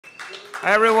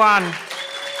Hi, everyone.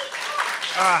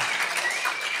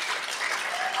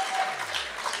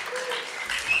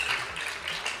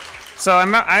 So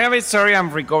I'm a bit sorry,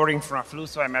 I'm recovering from a flu,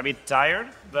 so I'm a bit tired,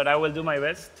 but I will do my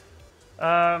best.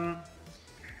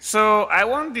 So I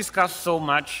won't discuss so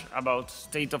much about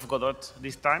state of Godot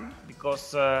this time,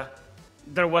 because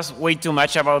there was way too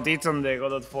much about it on the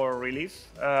Godot 4 release.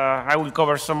 I will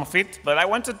cover some of it, but I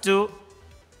wanted to,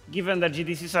 given that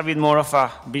GDC is a bit more of a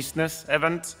business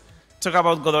event, talk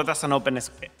about Godot as an open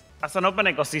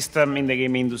ecosystem in the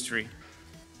game industry.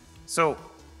 So,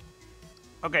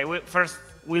 okay, first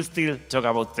we'll still talk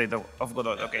about state of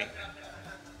Godot, okay.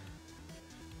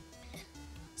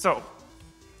 So,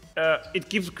 it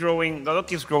keeps growing, Godot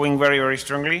keeps growing very, very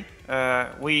strongly.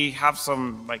 We have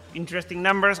some interesting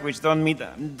numbers, which don't mean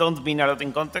a lot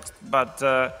in context, but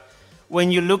when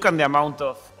you look at the amount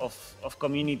of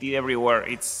community everywhere,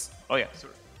 it's, oh yeah,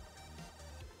 sorry.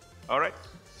 All right.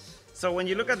 So when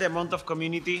you look at the amount of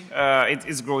community, it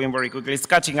is growing very quickly. It's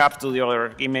catching up to the other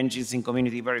game engines in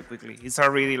community very quickly. It's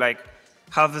already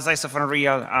half the size of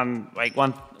Unreal and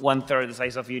one-third the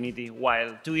size of Unity,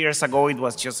 while 2 years ago it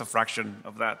was just a fraction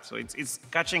of that. So it's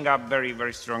catching up very,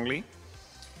 very strongly.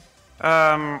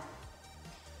 You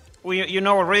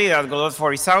know already that Godot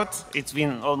 4 is out. It's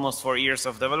been almost 4 years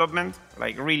of development,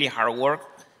 really hard work.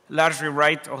 Large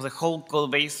rewrite of the whole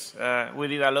code base. We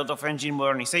did a lot of engine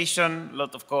modernization. A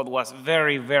lot of code was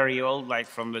very, very old,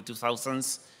 from the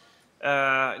 2000s.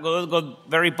 Godot got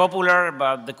very popular,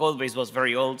 but the code base was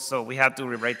very old, so we had to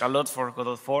rewrite a lot for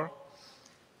Godot 4.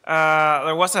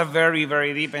 There was a very,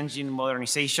 very deep engine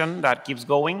modernization that keeps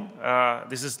going.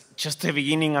 This is just the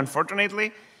beginning,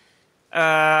 unfortunately.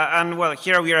 And well,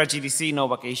 here we are at GDC, no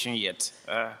vacation yet.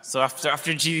 So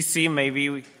after GDC,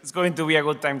 maybe it's going to be a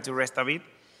good time to rest a bit.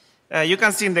 You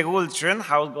can see in the Google trend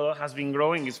how Godot has been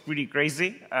growing. It's pretty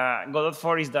crazy. Godot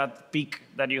 4 is that peak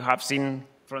that you have seen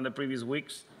from the previous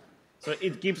weeks. So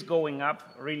it keeps going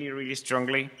up really, really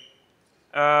strongly.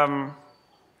 The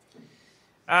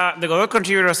Godot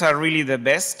contributors are really the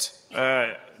best.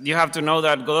 You have to know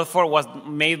that Godot 4 was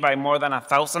made by more than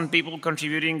 1,000 people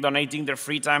contributing, donating their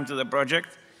free time to the project.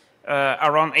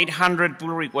 Around 800 pull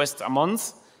requests a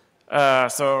month.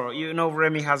 So you know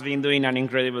Remy has been doing an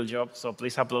incredible job, so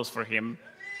please applause for him.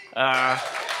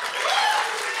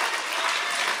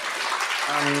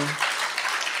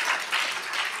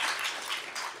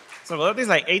 So Godot is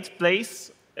 8th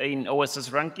place in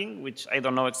OSS ranking, which I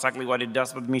don't know exactly what it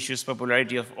does, but measures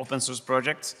popularity of open source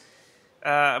projects.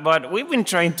 But we've been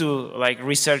trying to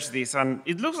research this, and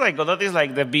it looks like Godot is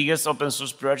the biggest open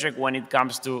source project when it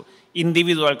comes to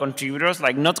individual contributors,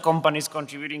 not companies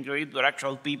contributing to it, but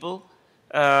actual people.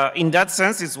 In that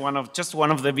sense, it's just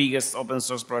one of the biggest open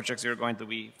source projects you're going to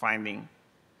be finding.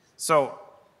 So,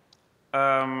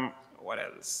 what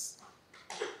else?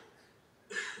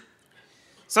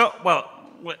 So, well,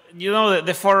 you know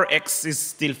the 4X is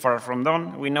still far from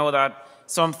done. We know that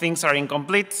some things are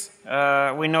incomplete.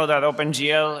 We know that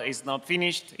OpenGL is not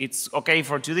finished. It's OK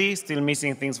for 2D, still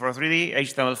missing things for 3D.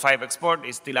 HTML5 export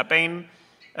is still a pain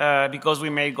because we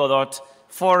made Godot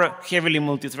 4 heavily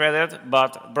multi-threaded,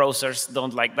 but browsers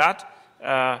don't like that.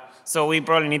 So we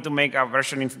probably need to make a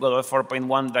version in Godot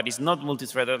 4.1 that is not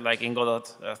multi-threaded like in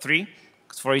Godot 3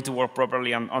 for it to work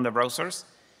properly on the browsers.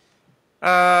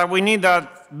 We need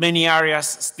that many areas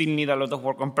still need a lot of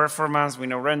work on performance. We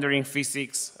know rendering,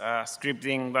 physics,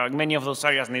 scripting, but many of those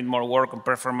areas need more work on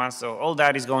performance. So all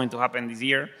that is going to happen this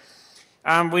year.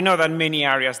 We know that many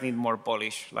areas need more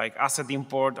polish, like asset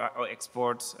import,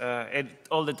 exports,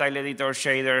 all the tile editor,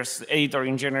 shaders, editor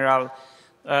in general.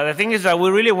 The thing is that we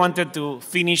really wanted to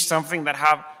finish something that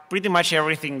have pretty much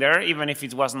everything there, even if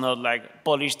it was not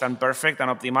polished and perfect and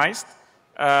optimized.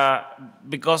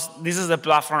 Because this is the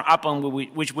platform upon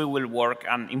which we will work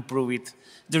and improve it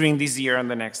during this year and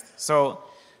the next. So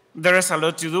there is a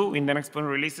lot to do in the next point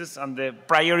releases, and the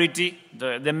priority,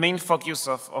 the main focus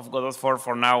of Godot 4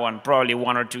 for now and probably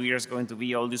 1 or 2 years going to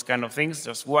be all these kind of things.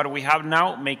 Just what we have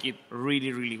now, make it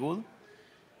really, really good.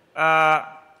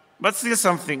 But still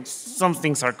some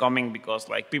things are coming because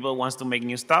people want to make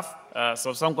new stuff.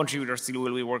 So some contributors still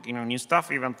will be working on new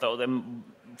stuff, even though the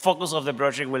focus of the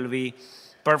project will be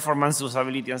performance,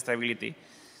 usability, and stability.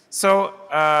 So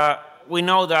we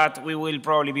know that we will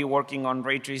probably be working on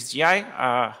Ray Trace GI.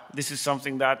 This is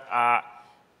something that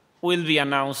will be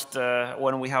announced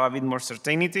when we have a bit more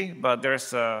certainty, but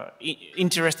there's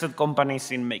interested companies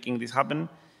in making this happen.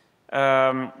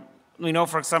 We know,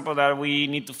 for example, that we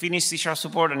need to finish C#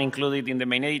 support and include it in the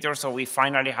main editor, so we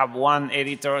finally have one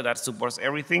editor that supports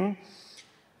everything.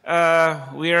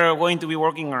 We are going to be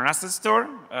working on an asset store.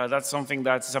 That's something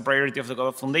that's a priority of the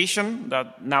Godot Foundation,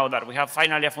 that now that we have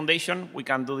finally a foundation, we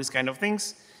can do these kind of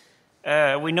things.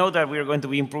 We know that we're going to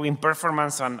be improving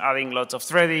performance and adding lots of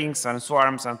threadings and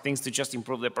swarms and things to just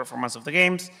improve the performance of the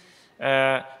games.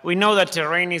 We know that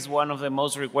terrain is one of the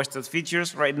most requested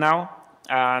features right now.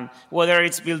 And whether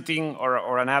it's built-in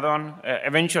or an add-on,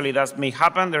 eventually that may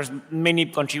happen. There's many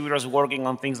contributors working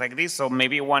on things like this, so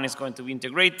maybe one is going to be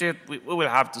integrated. We will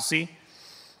have to see.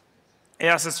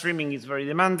 Asset streaming is very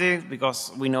demanding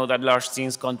because we know that large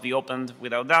scenes can't be opened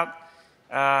without that.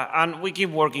 And we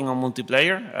keep working on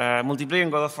multiplayer. Multiplayer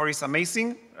in Godot 4 is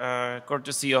amazing,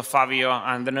 courtesy of Fabio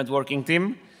and the networking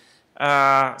team.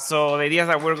 So the idea is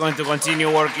that we're going to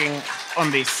continue working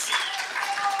on this.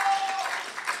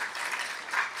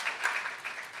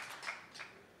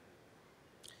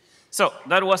 So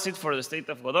that was it for the state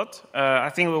of Godot. I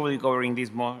think we will be covering this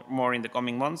more in the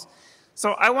coming months.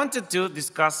 So I wanted to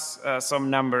discuss some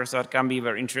numbers that can be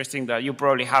very interesting that you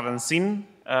probably haven't seen.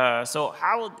 So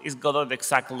how is Godot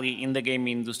exactly in the game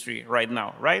industry right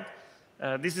now, right?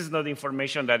 This is not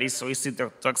information that is so easy to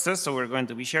access, so we're going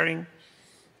to be sharing.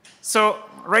 So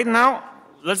right now,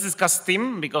 let's discuss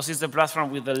Steam, because it's the platform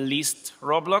with the least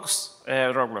roadblocks.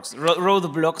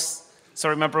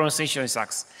 Sorry, my pronunciation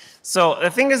sucks. So the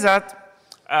thing is that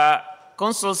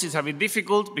consoles is a bit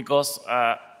difficult because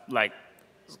like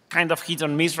kind of hit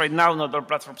and miss right now. Not all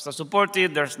platforms are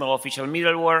supported. There's no official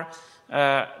middleware.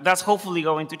 That's hopefully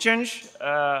going to change.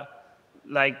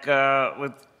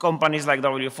 With companies like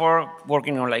W4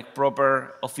 working on like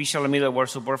proper official middleware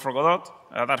support for Godot.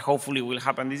 That hopefully will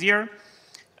happen this year.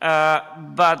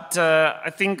 But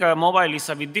I think mobile is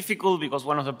a bit difficult because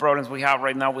one of the problems we have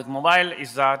right now with mobile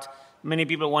is that many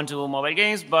people want to do mobile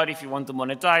games, but if you want to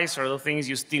monetize or other things,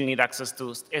 you still need access to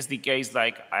SDKs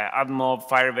like AdMob,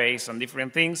 Firebase, and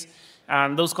different things.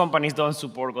 And those companies don't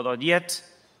support Godot yet.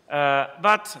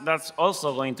 But that's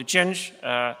also going to change,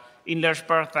 in large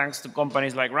part thanks to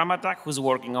companies like Ramattack, who's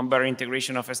working on better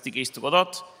integration of SDKs to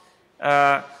Godot.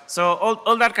 So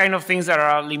all that kind of things that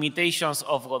are limitations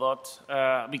of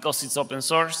Godot because it's open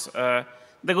source. The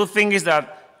good thing is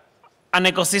that an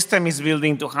ecosystem is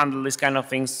building to handle these kind of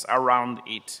things around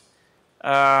it.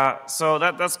 So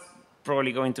that's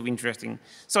probably going to be interesting.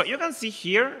 So you can see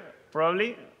here,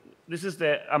 probably, this is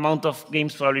the amount of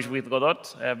games published with Godot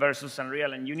versus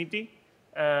Unreal and Unity.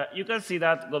 You can see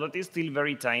that Godot is still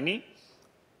very tiny.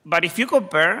 But if you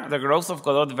compare the growth of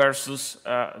Godot versus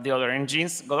the other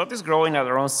engines, Godot is growing at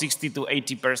around 60 to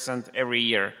 80% every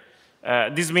year.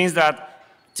 This means that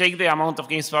take the amount of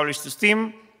games published to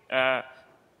Steam,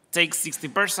 take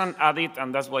 60%, add it,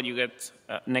 and that's what you get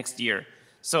next year.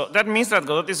 So that means that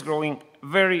Godot is growing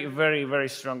very, very, very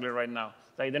strongly right now.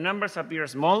 Like the numbers appear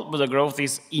small, but the growth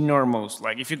is enormous.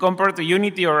 Like if you compare to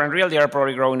Unity or Unreal, they are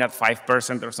probably growing at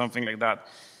 5% or something like that.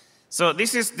 So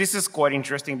this is quite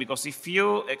interesting because if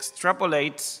you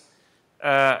extrapolate,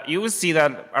 you will see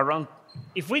that around,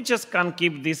 if we just can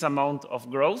keep this amount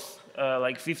of growth,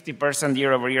 like 50%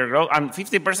 year-over-year growth, and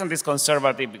 50% is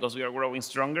conservative because we are growing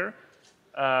stronger.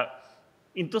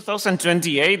 In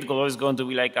 2028, Godot is going to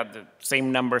be like at the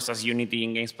same numbers as Unity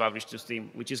in games published to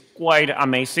Steam, which is quite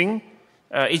amazing.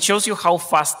 It shows you how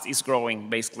fast it's growing,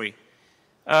 basically.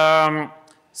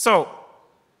 So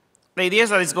the idea is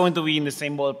that it's going to be in the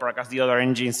same ballpark as the other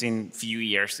engines in few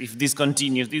years. If this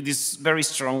continues, if this very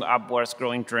strong upwards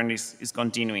growing trend is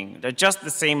continuing. They're just the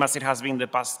same as it has been the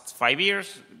past 5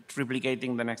 years,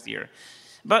 replicating the next year.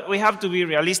 But we have to be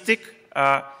realistic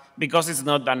because it's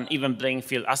not an even playing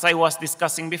field. As I was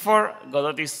discussing before,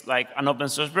 Godot is like an open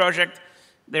source project.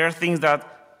 There are things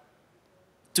that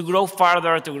to grow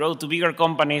farther, to grow to bigger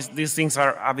companies, these things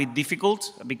are a bit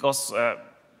difficult because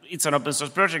it's an open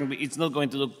source project. It's not going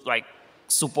to do like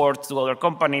support to other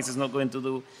companies. It's not going to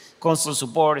do console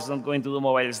support. It's not going to do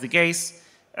mobile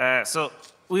SDKs. So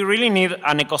we really need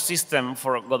an ecosystem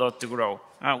for Godot to grow.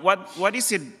 What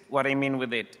is it? What I mean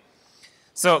with it?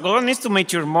 So Godot needs to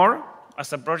mature more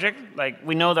as a project. Like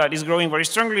we know that it's growing very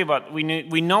strongly, but we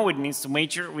know it needs to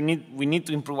mature. We need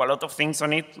to improve a lot of things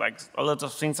on it. Like a lot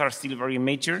of things are still very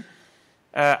mature.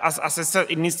 As I said,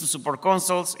 it needs to support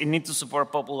consoles. It needs to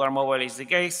support popular mobile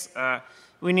SDKs.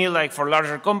 We need, like, for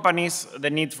larger companies, they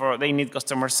need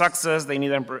customer success. They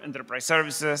need enterprise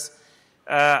services.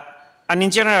 And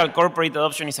in general, corporate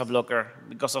adoption is a blocker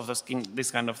because of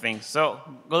this kind of things. So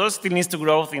Godot still needs to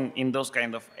grow in those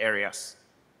kind of areas.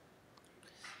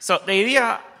 So the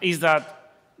idea is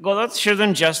that Godot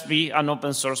shouldn't just be an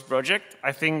open source project.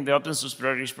 I think the open source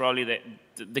project is probably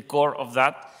the core of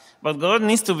that. But Godot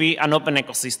needs to be an open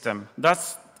ecosystem.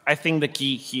 That's, I think, the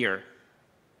key here.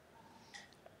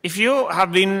 If you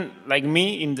have been like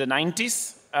me in the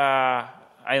 90s, I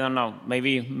don't know,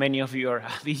 maybe many of you are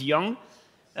a bit young,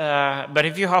 but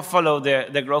if you have followed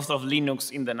the growth of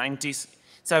Linux in the 90s,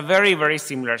 it's a very, very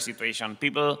similar situation.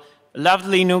 People loved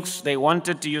Linux, they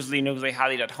wanted to use Linux, they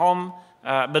had it at home,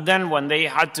 but then when they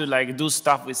had to like do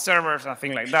stuff with servers and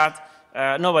things like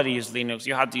that, nobody used Linux.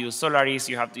 You had to use Solaris,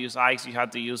 you had to use ICE, you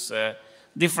had to use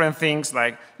different things,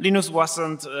 like Linux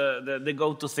wasn't the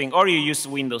go-to thing, or you use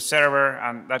Windows Server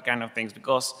and that kind of things,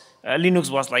 because Linux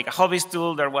was like a hobbyist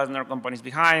tool, there was no companies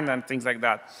behind and things like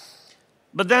that.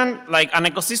 But then, like an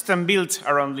ecosystem built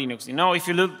around Linux. You know, if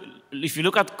you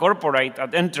look at corporate,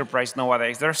 at enterprise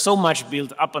nowadays, there's so much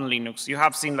built up on Linux. You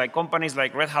have seen like companies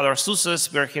like Red Hat or SUSE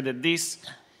spearheaded this,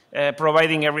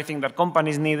 providing everything that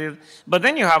companies needed. But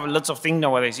then you have lots of things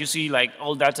nowadays. You see like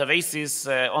all databases,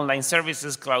 online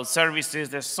services, cloud services.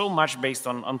 There's so much based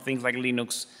on things like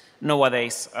Linux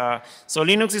nowadays. So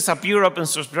Linux is a pure open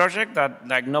source project that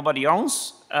like nobody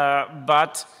owns,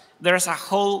 but there's a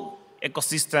whole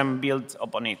ecosystem built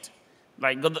upon it.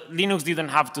 Like Linux didn't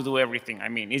have to do everything. I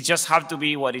mean, it just had to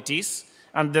be what it is,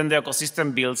 and then the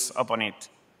ecosystem builds upon it.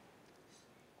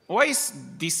 Why is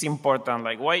this important?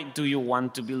 Like, why do you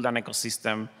want to build an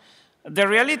ecosystem? The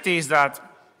reality is that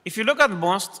if you look at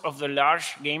most of the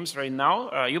large games right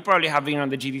now, you probably have been on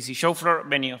the GDC show floor,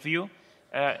 many of you.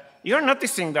 You're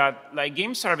noticing that like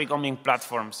games are becoming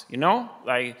platforms, you know?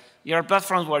 Like, there are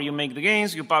platforms where you make the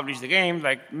games, you publish the game,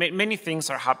 like many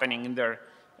things are happening in there.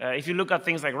 If you look at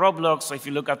things like Roblox, or if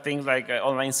you look at things like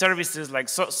online services, like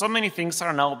so many things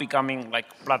are now becoming like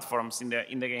platforms in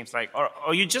the games. Like,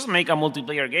 or you just make a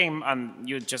multiplayer game and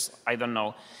you just, I don't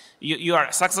know, you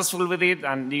are successful with it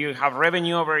and you have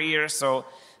revenue over years. So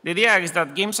the idea is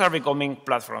that games are becoming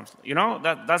platforms. You know,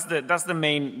 that's the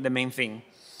main thing.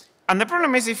 And the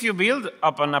problem is if you build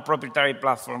upon a proprietary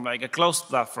platform, like a closed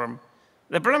platform,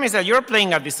 the problem is that you're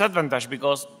playing at disadvantage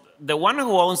because the one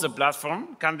who owns the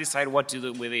platform can decide what to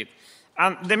do with it.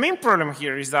 And the main problem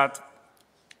here is that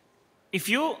if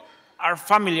you are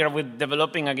familiar with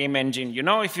developing a game engine, you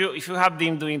know, if you have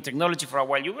been doing technology for a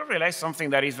while, you will realize something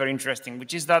that is very interesting,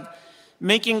 which is that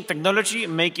making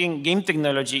game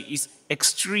technology is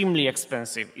extremely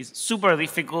expensive. It's super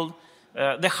difficult.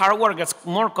 The hardware gets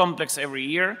more complex every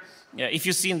year. If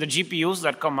you see in the GPUs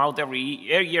that come out every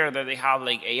year, that they have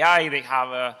like AI,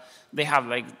 they have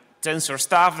like tensor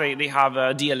stuff, they have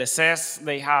DLSS,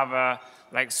 they have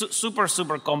like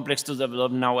super complex to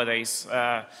develop nowadays.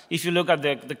 If you look at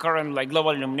the current like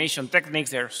global illumination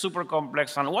techniques, they're super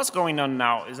complex. And what's going on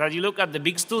now is that you look at the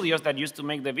big studios that used to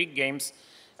make the big games,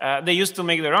 they used to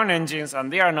make their own engines,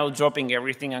 and they are now dropping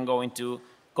everything and going to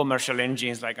commercial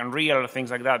engines like Unreal or things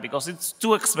like that because it's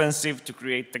too expensive to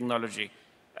create technology.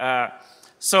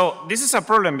 So this is a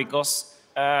problem because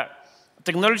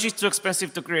technology is too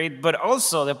expensive to create, but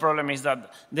also the problem is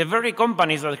that the very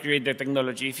companies that create the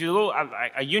technology, if you go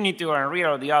at Unity or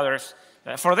Unreal or the others,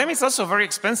 for them it's also very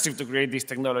expensive to create this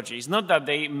technology. It's not that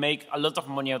they make a lot of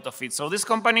money out of it. So these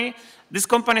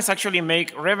companies actually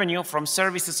make revenue from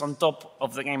services on top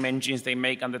of the game engines they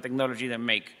make and the technology they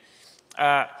make.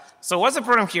 So what's the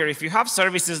problem here? If you have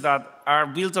services that are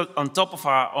built on top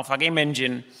of a game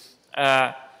engine,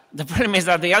 the problem is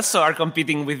that they also are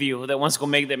competing with you, the ones who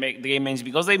make the game engine,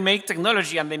 because they make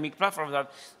technology and they make platforms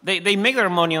that they make their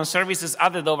money on services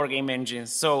added over game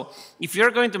engines. So if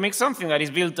you're going to make something that is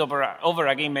built over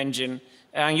a game engine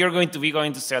and you're going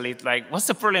to sell it, like what's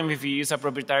the problem if you use a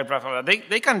proprietary platform?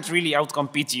 They can't really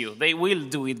outcompete you. They will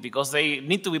do it because they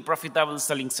need to be profitable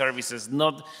selling services.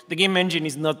 The game engine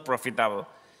is not profitable.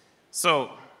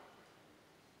 So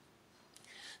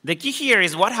the key here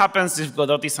is what happens if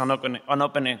Godot is an open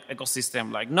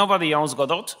ecosystem. Like nobody owns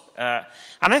Godot, and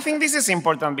I think this is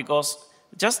important because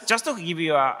just to give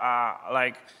you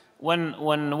like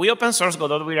when we open sourced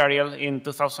Godot with Ariel in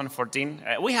 2014,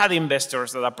 we had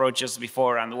investors that approached us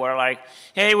before and were like,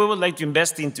 "Hey, we would like to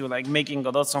invest into like making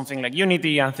Godot something like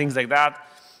Unity and things like that."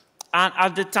 And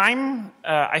at the time,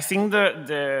 I think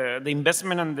the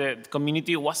investment and the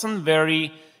community wasn't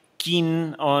very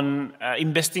keen on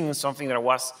investing in something that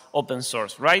was open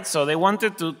source, right? So they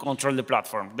wanted to control the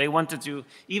platform. They wanted to,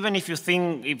 even if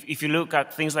you look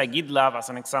at things like GitLab as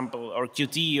an example, or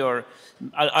Qt, or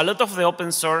a lot of the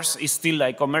open source is still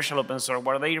like commercial open source,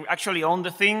 where they actually own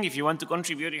the thing. If you want to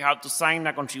contribute, you have to sign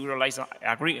a contributor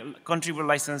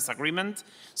license agreement,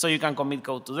 so you can commit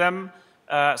code to them.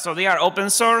 So they are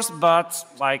open source, but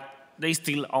like they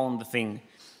still own the thing.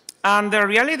 And the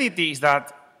reality is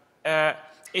that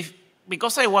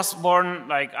because I was born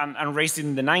like and raised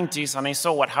in the 90s and I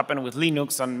saw what happened with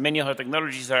Linux and many other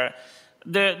technologies there,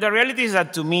 the reality is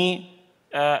that to me,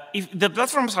 If the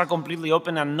platforms are completely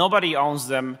open and nobody owns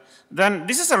them, then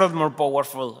this is a lot more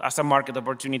powerful as a market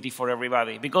opportunity for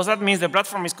everybody, because that means the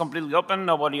platform is completely open,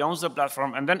 nobody owns the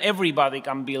platform, and then everybody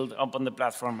can build upon the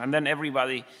platform, and then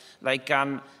everybody like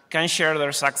can share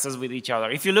their success with each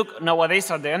other. If you look nowadays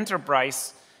at the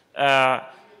enterprise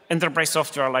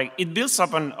software, like it builds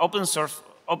up an open source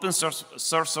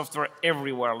software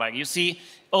everywhere. Like you see,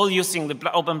 all using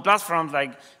the open platforms,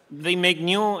 like they make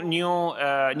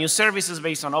new services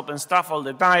based on open stuff all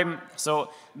the time. So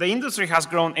the industry has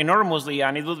grown enormously,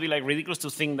 and it would be like ridiculous to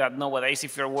think that nowadays,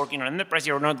 if you're working on enterprise,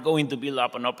 you're not going to build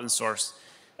up an open source.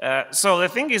 So the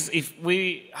thing is, if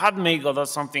we had made Godot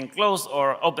something closed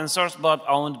or open source but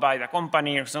owned by the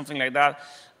company or something like that,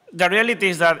 the reality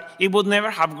is that it would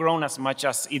never have grown as much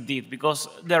as it did, because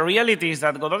the reality is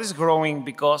that Godot is growing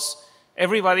because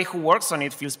everybody who works on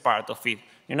it feels part of it.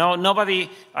 You know,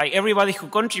 everybody who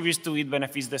contributes to it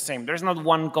benefits the same. There's not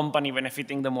one company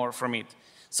benefiting the more from it.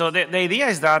 So the idea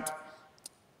is that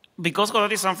because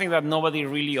Godot is something that nobody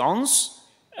really owns,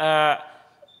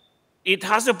 it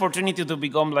has the opportunity to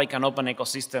become like an open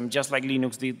ecosystem, just like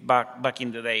Linux did back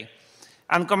in the day.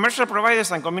 And commercial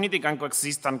providers and community can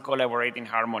coexist and collaborate in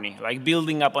harmony, like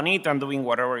building upon it and doing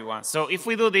whatever you want. So if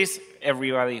we do this,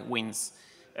 everybody wins.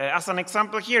 As an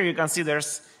example here, you can see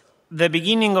there's the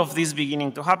beginning of this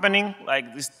beginning to happening,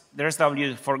 like this, there's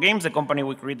W4 Games, the company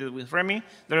we created with Remy,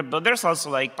 but there's also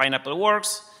like Pineapple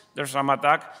Works, there's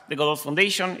Ramatak, the Godot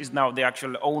Foundation is now the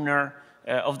actual owner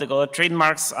of the Godot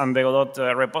trademarks and the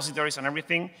Godot repositories and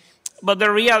everything. But the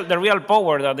real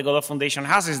power that the Godot Foundation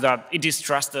has is that it is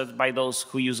trusted by those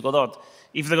who use Godot.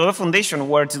 If the Godot Foundation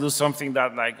were to do something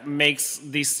that like makes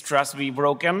this trust be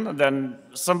broken, then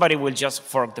somebody will just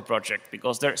fork the project,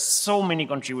 because there's so many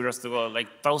contributors to Godot, like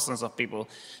thousands of people.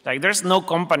 Like there's no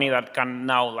company that can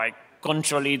now like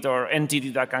control it or entity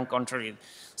that can control it.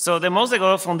 So the most the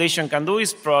Godot Foundation can do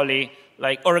is probably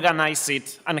like organize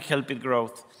it and help it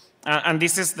grow. And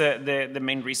this is the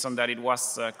main reason that it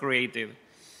was created.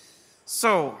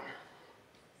 So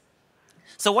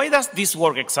why does this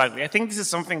work exactly? I think this is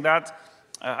something that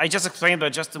I just explained,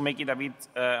 but just to make it a bit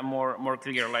more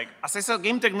clear. Like, as I said,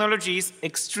 game technology is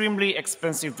extremely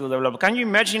expensive to develop. Can you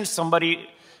imagine somebody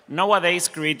nowadays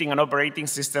creating an operating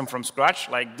system from scratch,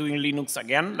 like doing Linux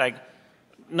again? Like,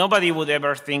 nobody would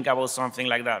ever think about something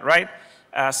like that, right?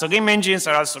 So game engines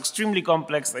are also extremely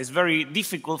complex. It's very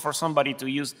difficult for somebody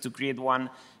to create one.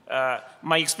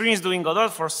 My experience doing Godot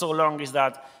for so long is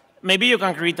that maybe you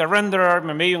can create a renderer,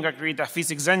 maybe you can create a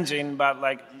physics engine, but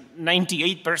like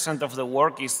 98% of the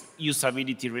work is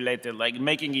usability related, like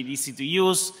making it easy to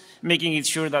use, making it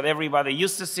sure that everybody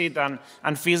uses it and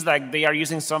feels like they are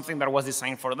using something that was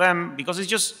designed for them. Because it's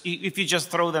just, if you just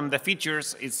throw them the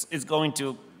features, it's going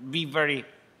to be very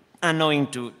annoying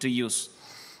to use.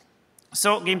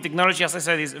 So game technology, as I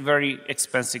said, is very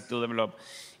expensive to develop.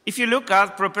 If you look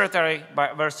at proprietary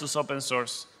versus open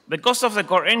source, the cost of the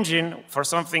core engine for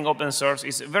something open source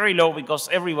is very low because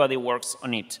everybody works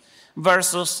on it.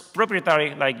 Versus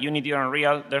proprietary, like Unity or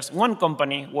Unreal, there's one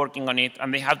company working on it,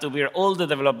 and they have to bear all the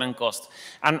development costs.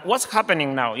 And what's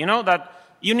happening now? You know that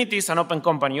Unity is an open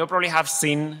company. You probably have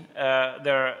seen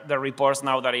their reports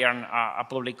now that they are a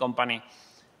public company.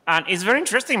 And it's very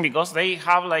interesting because they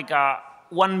have like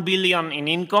 $1 billion in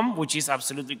income, which is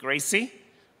absolutely crazy.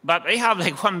 But they have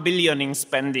like $1 billion in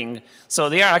spending, so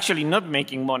they are actually not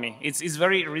making money. It's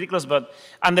very ridiculous.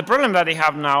 And the problem that they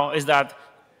have now is that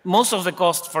most of the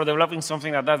cost for developing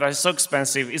something like that is so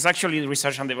expensive is actually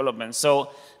research and development.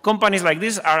 So companies like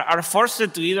this are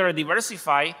forced to either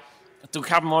diversify to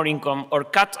have more income or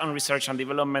cut on research and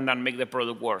development and make the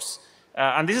product worse.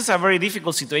 And this is a very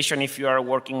difficult situation if you are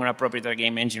working on a proprietary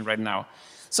game engine right now.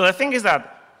 So the thing is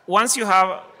that once you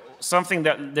have something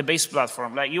that the base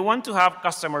platform, like you want to have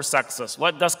customer success.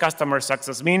 What does customer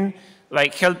success mean?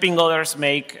 Like helping others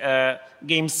make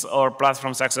games or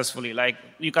platforms successfully. Like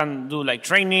you can do like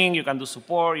training, you can do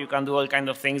support, you can do all kinds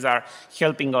of things that are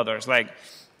helping others. Like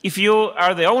if you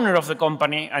are the owner of the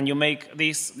company and you make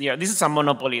this, yeah, this is a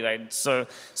monopoly, right? So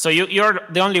you're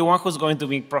the only one who's going to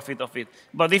make profit of it.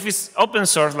 But if it's open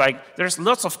source, like there's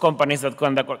lots of companies that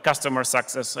conduct customer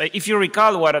success. If you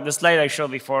recall what the slide I showed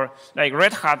before, like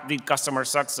Red Hat did customer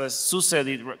success, SUSE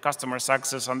did customer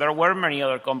success, and there were many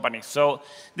other companies. So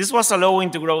this was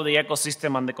allowing to grow the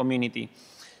ecosystem and the community.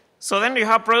 So then you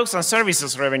have products and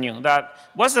services revenue. That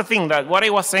was the thing that what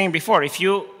I was saying before. If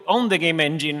you own the game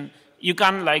engine, you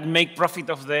can like make profit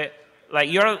of the, like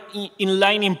you're in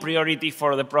line in priority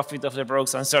for the profit of the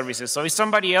products and services. So if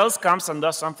somebody else comes and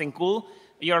does something cool,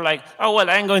 you're like, oh, well,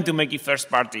 I'm going to make it first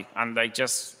party. And like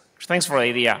just, thanks for the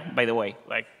idea, by the way.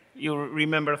 Like, you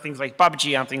remember things like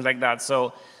PUBG and things like that.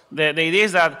 So the idea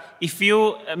is that if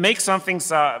you make something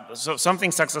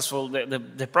successful,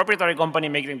 the proprietary company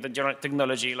making the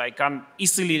technology can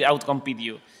easily outcompete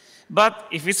you. But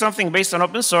if it's something based on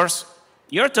open source,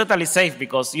 you're totally safe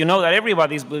because you know that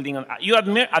everybody is building on. You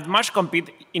at much compete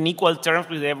in equal terms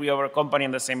with every other company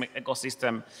in the same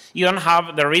ecosystem. You don't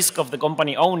have the risk of the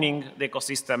company owning the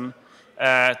ecosystem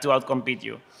to outcompete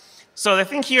you. So the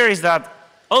thing here is that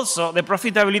also the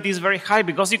profitability is very high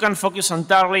because you can focus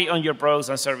entirely on your products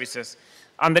and services.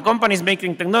 And the companies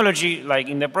making technology, like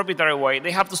in the proprietary way,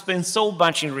 they have to spend so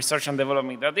much in research and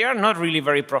development that they are not really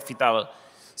very profitable.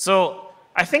 So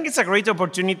I think it's a great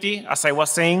opportunity, as I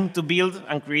was saying, to build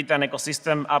and create an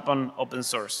ecosystem up on open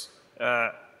source,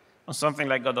 on something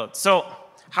like Godot. So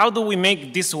how do we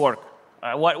make this work?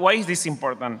 Why is this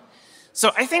important?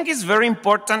 So I think it's very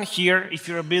important here if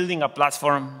you're building a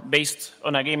platform based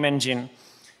on a game engine.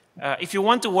 If you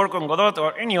want to work on Godot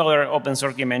or any other open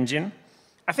source game engine,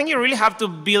 I think you really have to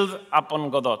build up on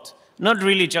Godot. Not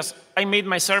really just, I made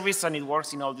my service and it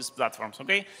works in all these platforms,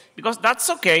 okay? Because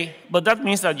that's okay, but that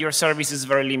means that your service is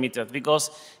very limited because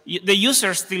the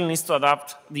user still needs to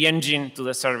adapt the engine to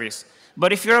the service.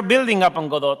 But if you're building up on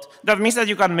Godot, that means that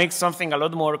you can make something a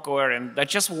lot more coherent that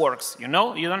just works, you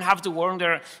know? You don't have to work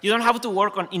there. You don't have to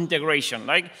work on integration.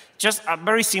 Like, just a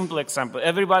very simple example.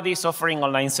 Everybody is offering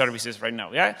online services right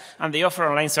now, yeah? And they offer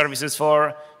online services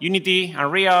for Unity,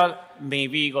 Unreal,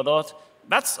 maybe Godot.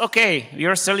 That's okay,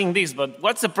 you're selling this, but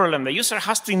what's the problem? The user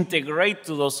has to integrate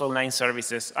to those online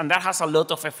services, and that has a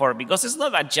lot of effort because it's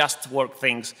not a just work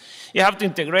things. You have to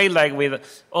integrate like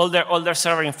with all their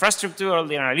server infrastructure, all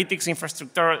the analytics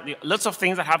infrastructure, lots of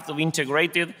things that have to be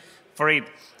integrated for it.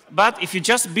 But if you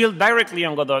just build directly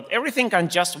on Godot, everything can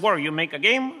just work. You make a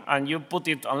game and you put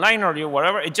it online or you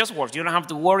whatever, it just works. You don't have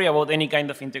to worry about any kind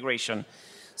of integration.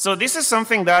 So this is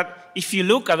something that, if you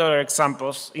look at other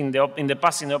examples in the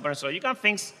past in the open source, you can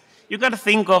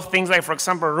think of things like, for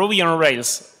example, Ruby on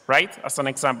Rails, right? As an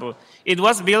example, it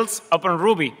was built upon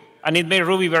Ruby, and it made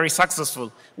Ruby very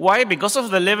successful. Why? Because of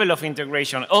the level of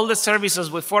integration. All the services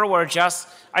before were just,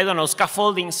 I don't know,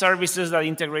 scaffolding services that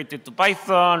integrated to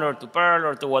Python or to Perl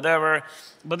or to whatever.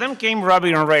 But then came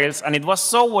Ruby on Rails, and it was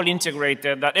so well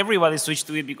integrated that everybody switched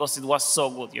to it because it was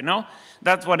so good, you know?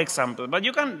 That's one example. But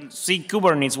you can see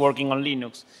Kubernetes working on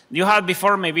Linux. You had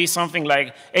before maybe something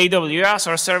like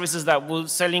AWS or services that were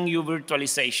selling you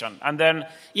virtualization. And then,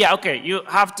 yeah, okay, you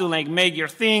have to like make your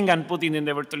thing and put it in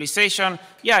the virtualization.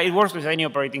 Yeah, it works with any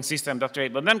operating system, that's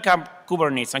great. But then come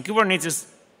Kubernetes, and Kubernetes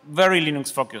is very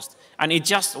Linux focused, and it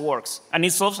just works. And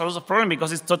it solves a lot of problems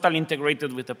because it's totally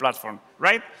integrated with the platform,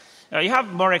 right? You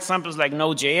have more examples like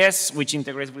Node.js, which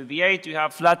integrates with V8. You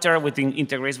have Flutter, which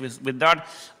integrates with Dart.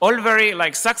 All very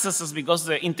like successes because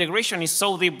the integration is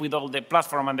so deep with all the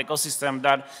platform and the ecosystem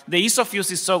that the ease of use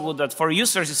is so good that for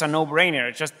users it's a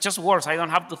no-brainer. It just works. I don't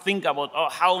have to think about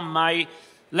how my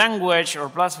language or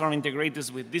platform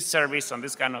integrates with this service and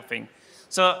this kind of thing.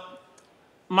 So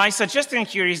my suggestion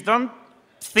here is don't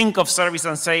think of service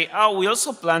and say, oh, we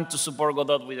also plan to support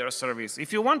Godot with our service.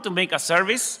 If you want to make a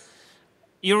service,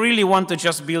 you really want to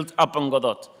just build up on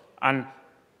Godot and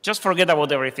just forget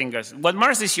about everything else. What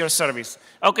matters is your service.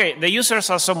 Okay, the users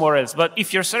are somewhere else, but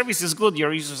if your service is good,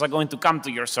 your users are going to come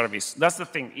to your service. That's the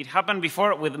thing. It happened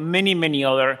before with many, many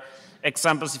other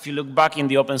examples if you look back in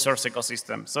the open source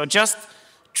ecosystem. So just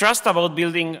trust about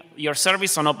building your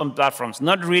service on open platforms,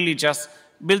 not really just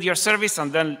build your service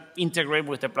and then integrate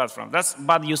with the platform. That's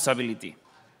bad usability.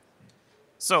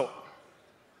 So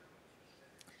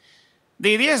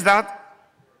the idea is that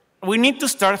we need to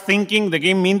start thinking the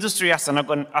game industry as an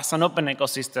open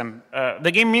ecosystem. The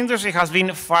game industry has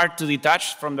been far too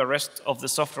detached from the rest of the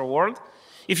software world.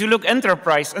 If you look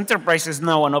enterprise is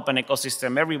now an open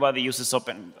ecosystem. Everybody uses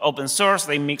open source.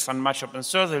 They mix and match open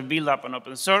source. They build up on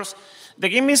open source. The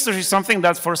game industry is something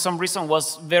that for some reason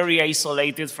was very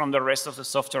isolated from the rest of the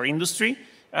software industry.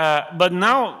 But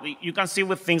now you can see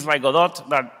with things like Godot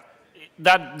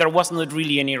that there was not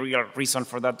really any real reason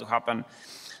for that to happen.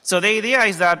 So the idea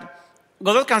is that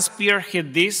Godot can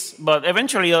spearhead this, but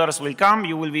eventually others will come.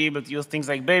 You will be able to use things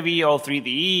like Baby or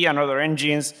 3DE and other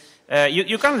engines.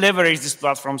 You can leverage these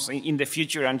platforms in the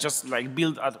future and just like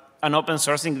build an open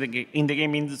source in the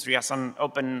game industry as an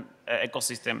open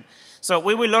ecosystem. So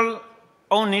we will all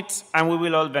own it and we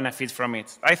will all benefit from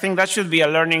it. I think that should be a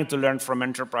learning to learn from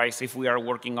enterprise if we are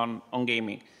working on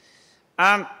gaming.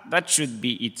 And that should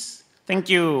be it. Thank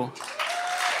you.